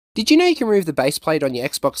Did you know you can remove the base plate on your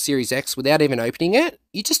Xbox Series X without even opening it?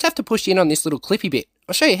 You just have to push in on this little clippy bit.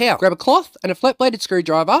 I'll show you how. Grab a cloth and a flat bladed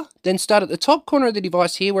screwdriver, then start at the top corner of the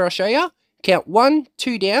device here where I'll show you. Count 1,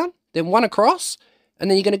 2 down, then 1 across,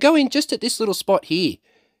 and then you're going to go in just at this little spot here.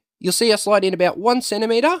 You'll see I slide in about 1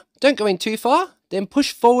 centimetre, don't go in too far, then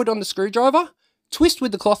push forward on the screwdriver, twist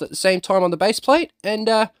with the cloth at the same time on the base plate, and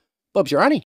Bob's your honey.